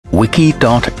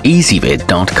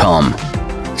wiki.ezvid.com.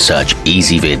 Search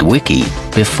Ezvid Wiki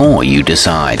before you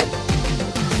decide.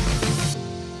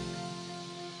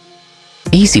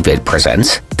 Ezvid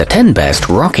presents the 10 best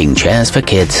rocking chairs for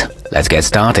kids. Let's get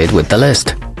started with the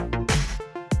list.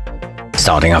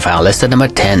 Starting off our list at number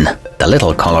 10, the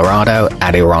little Colorado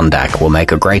Adirondack will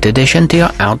make a great addition to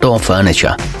your outdoor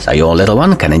furniture, so your little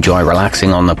one can enjoy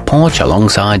relaxing on the porch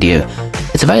alongside you.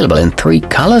 It's available in 3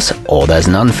 colors, or there's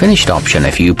an unfinished option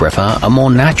if you prefer a more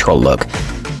natural look.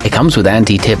 It comes with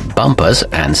anti-tip bumpers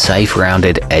and safe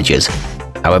rounded edges.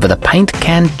 However, the paint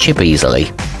can chip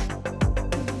easily.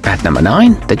 At number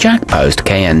 9, the Jackpost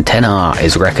KN10R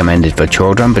is recommended for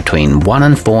children between 1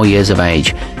 and 4 years of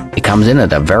age. It comes in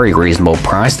at a very reasonable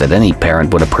price that any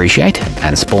parent would appreciate,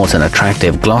 and sports an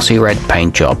attractive glossy red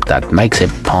paint job that makes it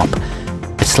pop.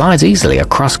 It slides easily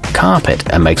across carpet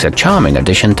and makes a charming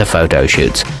addition to photo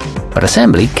shoots, but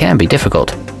assembly can be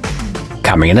difficult.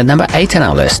 Coming in at number 8 on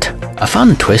our list, a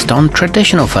fun twist on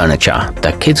traditional furniture,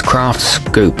 the kidskraft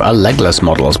Scoop are legless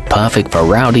models perfect for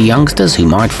rowdy youngsters who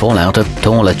might fall out of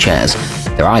taller chairs.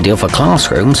 They're ideal for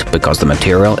classrooms because the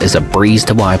material is a breeze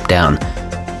to wipe down.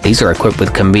 These are equipped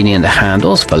with convenient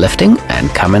handles for lifting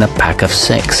and come in a pack of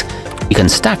 6. You can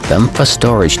stack them for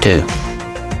storage too.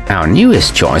 Our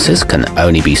newest choices can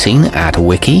only be seen at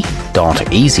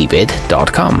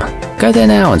wiki.ezvid.com. Go there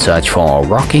now and search for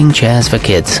rocking chairs for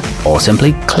kids, or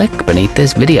simply click beneath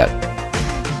this video.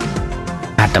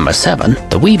 At number 7,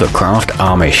 the weavercraft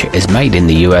Amish is made in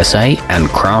the USA and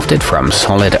crafted from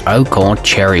solid oak or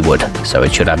cherry wood, so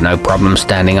it should have no problem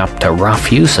standing up to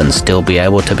rough use and still be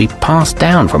able to be passed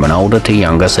down from an older to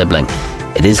younger sibling.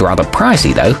 It is rather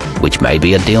pricey though, which may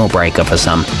be a deal breaker for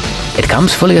some. It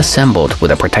comes fully assembled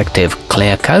with a protective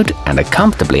clear coat and a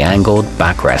comfortably angled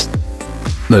backrest.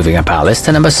 Moving up our list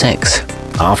to number 6.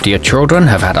 After your children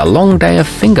have had a long day of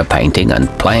finger painting and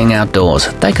playing outdoors,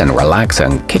 they can relax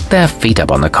and kick their feet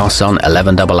up on the costzon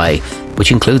 11AA,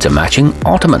 which includes a matching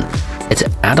ottoman. Its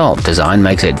adult design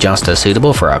makes it just as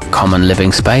suitable for a common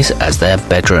living space as their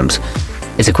bedrooms.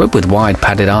 It's equipped with wide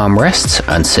padded armrests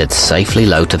and sits safely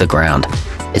low to the ground.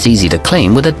 It's easy to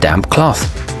clean with a damp cloth.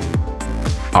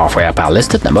 Halfway up our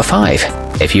list at number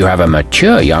 5. If you have a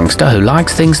mature youngster who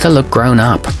likes things to look grown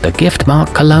up, the gift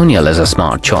mark Colonial is a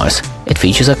smart choice. It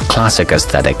features a classic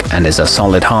aesthetic and is a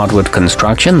solid hardwood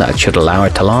construction that should allow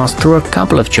it to last through a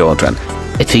couple of children.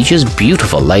 It features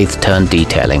beautiful lathe turn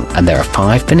detailing, and there are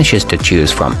 5 finishes to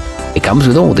choose from. It comes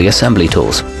with all the assembly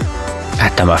tools.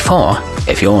 At number 4,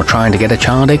 if you're trying to get a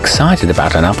child excited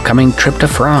about an upcoming trip to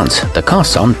France, the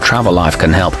costzon Travel Life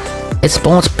can help. It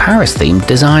sports Paris-themed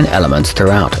design elements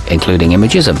throughout, including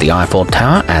images of the Eiffel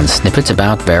Tower and snippets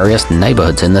about various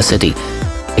neighborhoods in the city.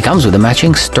 It comes with a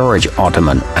matching storage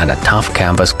ottoman and a tough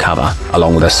canvas cover,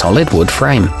 along with a solid wood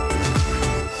frame.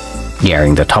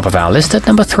 Nearing the top of our list at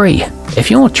number 3.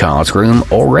 If your child's room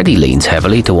already leans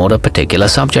heavily toward a particular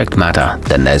subject matter,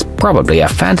 then there's probably a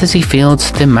Fantasy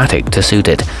Fields thematic to suit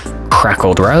it.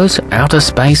 Crackled Rose, Outer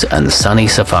Space and Sunny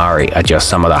Safari are just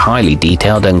some of the highly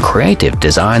detailed and creative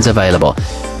designs available.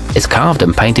 It's carved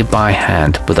and painted by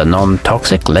hand with a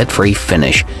non-toxic lead-free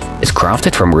finish. It's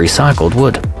crafted from recycled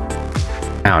wood.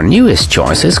 Our newest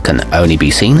choices can only be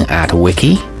seen at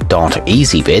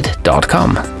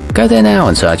wiki.ezvid.com. Go there now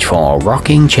and search for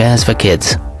rocking chairs for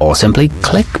kids, or simply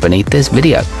click beneath this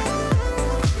video.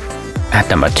 At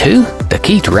number 2, the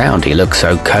Keet roundy looks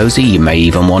so cozy you may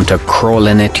even want to crawl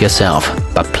in it yourself,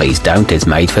 but please don't, it's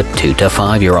made for 2 to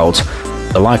 5-year-olds.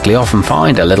 You'll likely often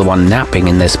find a little one napping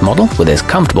in this model with its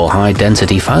comfortable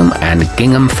high-density foam and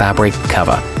gingham fabric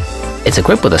cover. It's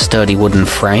equipped with a sturdy wooden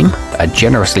frame, a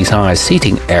generously sized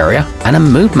seating area, and a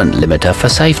movement limiter for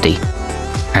safety.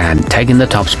 And taking the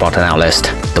top spot on our list,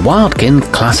 the Wildkin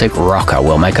Classic Rocker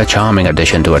will make a charming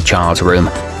addition to a child's room.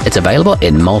 It's available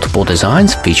in multiple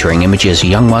designs featuring images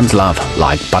young ones love,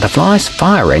 like butterflies,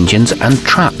 fire engines, and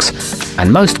trucks,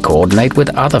 and most coordinate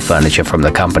with other furniture from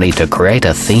the company to create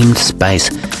a themed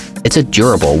space. It's a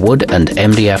durable wood and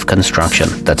MDF construction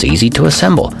that's easy to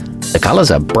assemble. The colors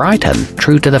are bright and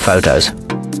true to the photos.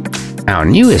 Our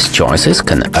newest choices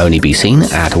can only be seen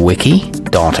at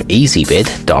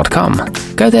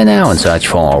wiki.ezvid.com. Go there now and search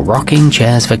for rocking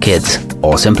chairs for kids,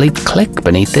 or simply click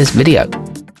beneath this video.